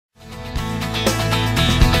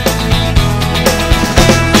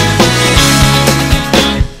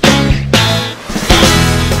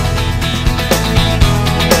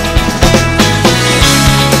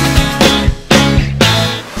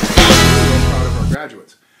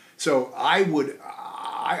graduates. So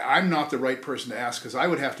I'm not the right person to ask, because I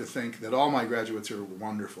would have to think that all my graduates are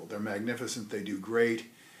wonderful. They're magnificent. They do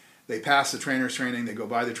great. They pass the trainer's training. They go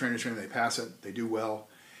by the trainer's training. They pass it. They do well.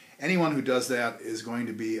 Anyone who does that is going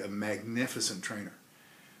to be a magnificent trainer.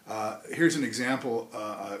 Here's an example.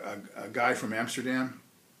 A guy from Amsterdam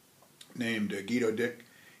named Guido Dick.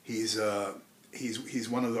 He's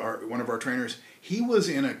one of our trainers. He was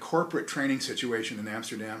in a corporate training situation in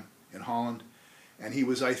Amsterdam, in Holland, and he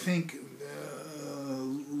was, I think,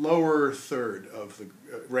 lower third of the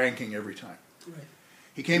ranking every time. Right.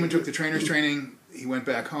 He came and took the trainer's training. He went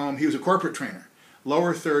back home. He was a corporate trainer,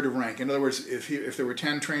 lower third of rank. In other words, if there were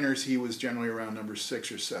 10 trainers, he was generally around number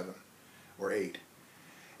 6 or 7 or 8.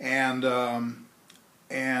 And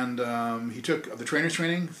he took the trainer's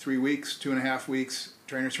training, 3 weeks, 2.5 weeks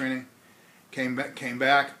trainer's training. Came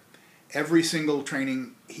back. Every single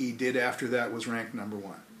training he did after that was ranked number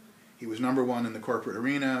 1. He was number 1 in the corporate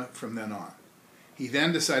arena from then on. He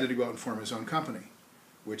then decided to go out and form his own company,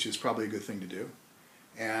 which is probably a good thing to do,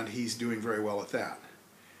 and he's doing very well at that.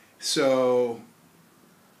 So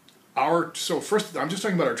first, I'm just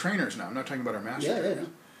talking about our trainers now. I'm not talking about our master trainers. Yeah.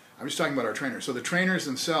 I'm just talking about our trainers. So the trainers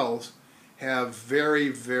themselves have very,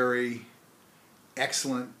 very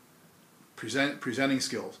excellent presenting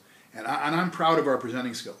skills, and I'm proud of our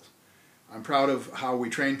presenting skills. I'm proud of how we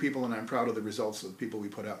train people, and I'm proud of the results of the people we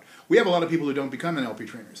put out. We have a lot of people who don't become NLP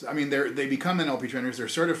trainers. I mean, they become NLP trainers, they're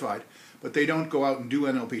certified, but they don't go out and do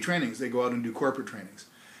NLP trainings. They go out and do corporate trainings.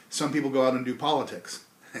 Some people go out and do politics.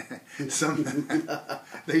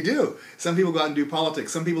 They do. Some people go out and do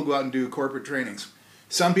politics. Some people go out and do corporate trainings.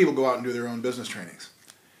 Some people go out and do their own business trainings.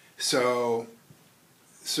 So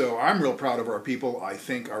I'm real proud of our people. I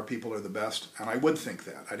think our people are the best, and I would think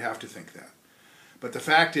that. I'd have to think that. But the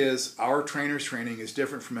fact is, our trainer's training is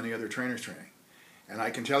different from any other trainer's training. And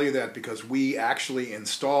I can tell you that because we actually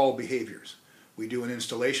install behaviors. We do an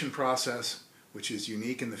installation process, which is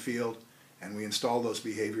unique in the field, and we install those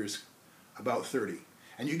behaviors, about 30.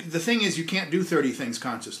 And the thing is, you can't do 30 things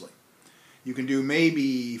consciously. You can do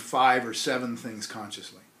maybe 5 or 7 things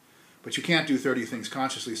consciously. But you can't do 30 things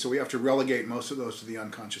consciously, so we have to relegate most of those to the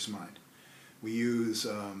unconscious mind. We use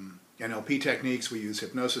NLP techniques, we use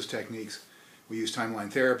hypnosis techniques, we use timeline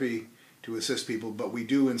therapy to assist people, but we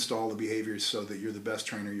do install the behaviors so that you're the best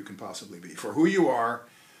trainer you can possibly be. For who you are,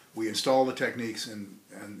 we install the techniques, and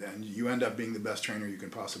you end up being the best trainer you can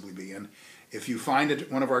possibly be. And if you find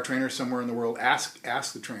one of our trainers somewhere in the world, ask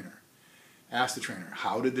the trainer. Ask the trainer,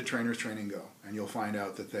 how did the trainer's training go? And you'll find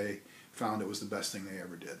out that they found it was the best thing they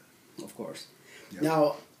ever did. Of course. Yep.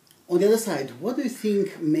 Now, on the other side, what do you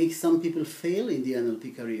think makes some people fail in the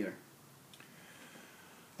NLP career?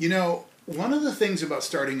 You know, one of the things about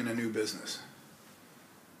starting in a new business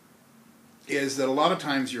is that a lot of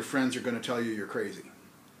times your friends are going to tell you you're crazy.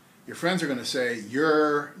 Your friends are going to say,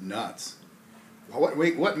 you're nuts.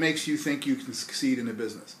 What makes you think you can succeed in a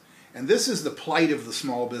business? And this is the plight of the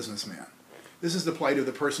small businessman. This is the plight of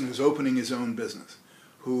the person who's opening his own business,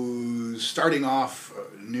 who's starting off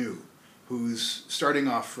new, who's starting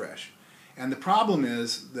off fresh. And the problem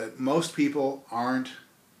is that most people aren't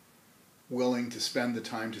willing to spend the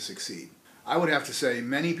time to succeed. I would have to say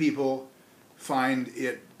many people find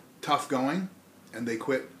it tough going and they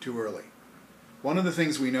quit too early. One of the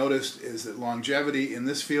things we noticed is that longevity, in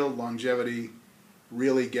this field, longevity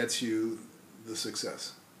really gets you the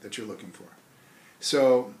success that you're looking for.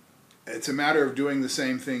 So it's a matter of doing the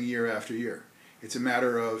same thing year after year. It's a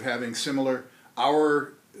matter of having similar,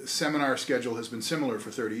 our seminar schedule has been similar for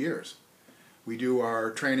 30 years. We do our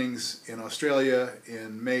trainings in Australia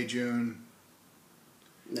in May, June.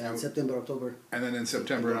 And September, October. And then in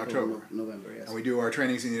September and October. November, yes. And we do our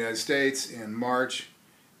trainings in the United States in March,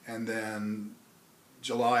 and then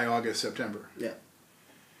July, August, September. Yeah.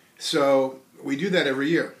 So we do that every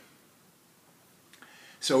year.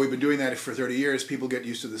 So we've been doing that for 30 years. People get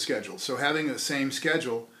used to the schedule. So having the same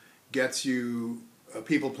schedule gets you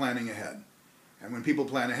people planning ahead. And when people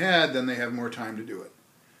plan ahead, then they have more time to do it.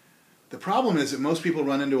 The problem is that most people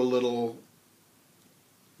run into a little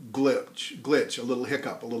glitch, a little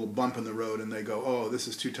hiccup, a little bump in the road, and they go, oh, this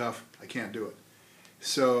is too tough, I can't do it.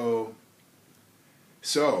 So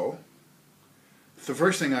the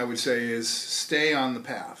first thing I would say is stay on the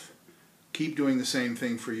path. Keep doing the same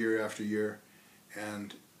thing for year after year,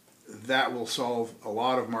 and that will solve a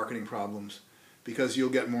lot of marketing problems because you'll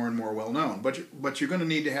get more and more well known. But you're going to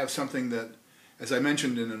need to have something that, as I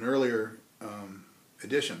mentioned in an earlier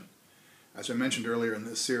edition, as I mentioned earlier in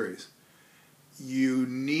this series, you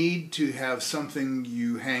need to have something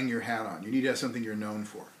you hang your hat on. You need to have something you're known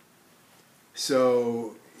for.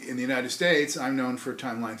 So in the United States, I'm known for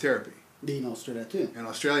timeline therapy. In Australia too. In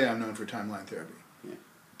Australia, I'm known for timeline therapy. Yeah.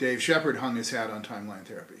 Dave Shepard hung his hat on timeline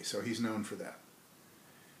therapy, so he's known for that.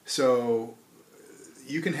 So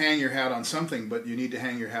you can hang your hat on something, but you need to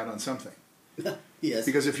hang your hat on something. Yes.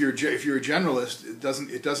 Because if you're a generalist,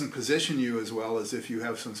 it doesn't position you as well as if you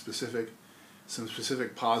have some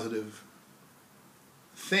specific positive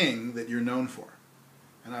thing that you're known for.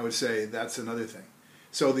 And I would say that's another thing.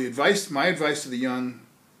 So my advice to the young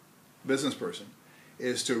business person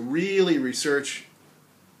is to really research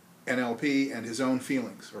NLP and his own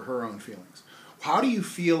feelings or her own feelings. How do you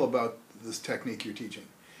feel about this technique you're teaching?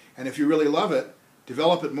 And if you really love it,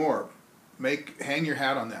 develop it more. Hang your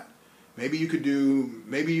hat on that. Maybe you could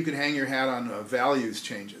hang your hat on values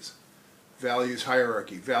changes, values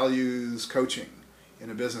hierarchy, values coaching in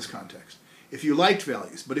a business context. If you liked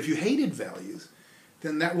values, but if you hated values,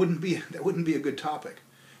 then that wouldn't be a good topic.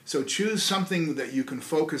 So choose something that you can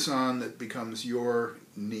focus on that becomes your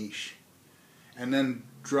niche, and then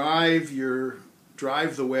drive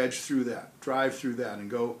the wedge through that. Drive through that and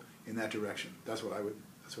go in that direction. That's what I would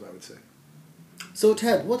say. So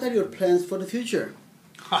Ted, what are your plans for the future?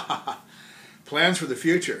 Plans for the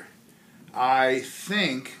future. I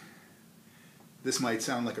think this might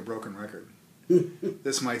sound like a broken record.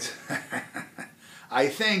 I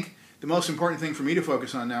think the most important thing for me to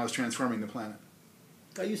focus on now is transforming the planet.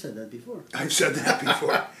 Oh, you said that before. I've said that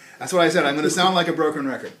before. That's what I said. I'm going to sound like a broken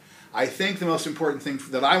record. I think the most important thing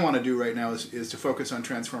that I want to do right now is to focus on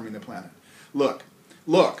transforming the planet. Look.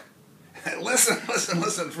 Listen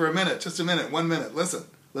for a minute. Just a minute. 1 minute. Listen.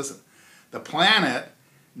 The planet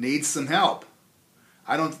needs some help.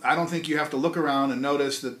 I don't think you have to look around and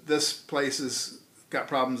notice that this place has got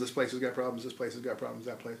problems, this place has got problems, this place has got problems,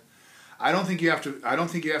 that place. I don't think you have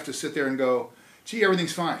to sit there and go, gee,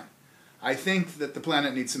 everything's fine. I think that the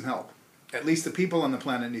planet needs some help. At least the people on the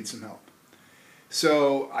planet need some help.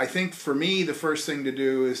 So I think for me, the first thing to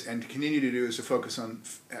do is, and to continue to do, is to focus on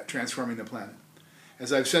transforming the planet.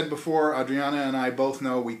 As I've said before, Adriana and I both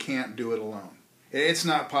know we can't do it alone. It's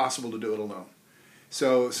not possible to do it alone.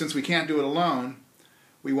 So since we can't do it alone,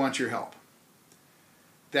 we want your help.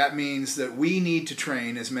 That means that we need to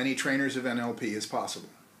train as many trainers of NLP as possible,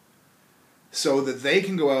 so that they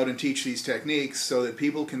can go out and teach these techniques, so that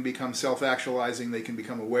people can become self-actualizing, they can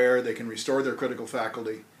become aware, they can restore their critical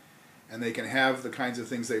faculty, and they can have the kinds of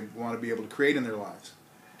things they want to be able to create in their lives.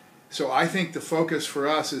 So I think the focus for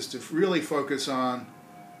us is to really focus on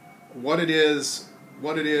what it is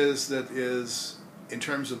that is, in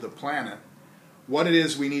terms of the planet, what it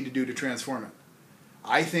is we need to do to transform it.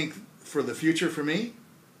 I think for the future, for me,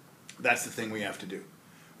 that's the thing we have to do.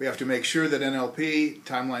 We have to make sure that NLP,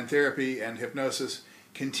 timeline therapy, and hypnosis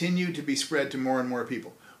continue to be spread to more and more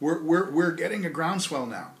people. We're getting a groundswell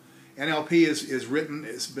now. NLP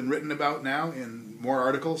has been written about now in more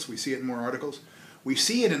articles. We see it in more articles. We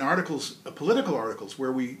see it in articles, political articles,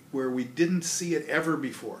 where we didn't see it ever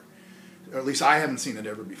before. Or at least I haven't seen it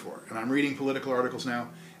ever before. And I'm reading political articles now,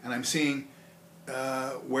 and I'm seeing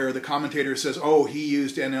where the commentator says, "Oh, he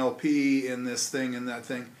used NLP in this thing and that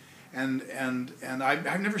thing," and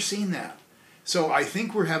I've never seen that. So I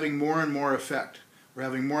think we're having more and more effect. We're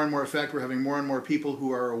having more and more effect. We're having more and more people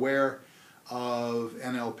who are aware of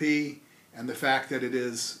NLP and the fact that it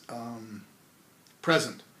is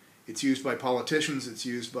present. It's used by politicians. It's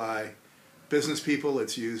used by business people.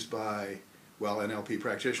 It's used by, well, NLP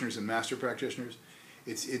practitioners and master practitioners.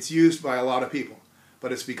 It's used by a lot of people,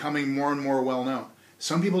 but it's becoming more and more well known.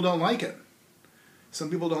 Some people don't like it.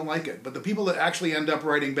 But the people that actually end up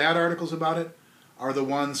writing bad articles about it are the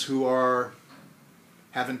ones who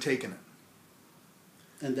haven't taken it.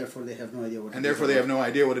 And therefore they have no idea what it is. And therefore they have no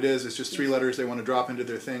idea what it is. It's just 3 letters they want to drop into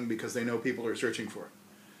their thing because they know people are searching for it.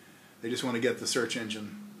 They just want to get the search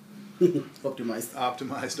engine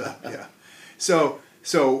optimized up, yeah. So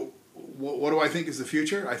what do I think is the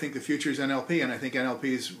future? I think the future is NLP, and I think NLP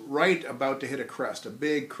is right about to hit a crest, a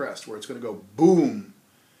big crest, where it's going to go boom,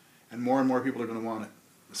 and more people are going to want it.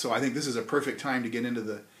 So I think this is a perfect time to get into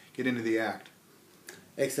the act.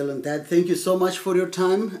 Excellent, Ted. Thank you so much for your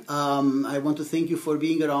time. I want to thank you for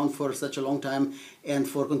being around for such a long time and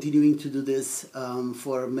for continuing to do this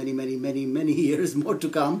for many years more to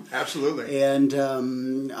come. Absolutely. And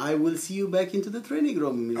I will see you back into the training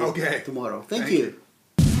room tomorrow. Thank you.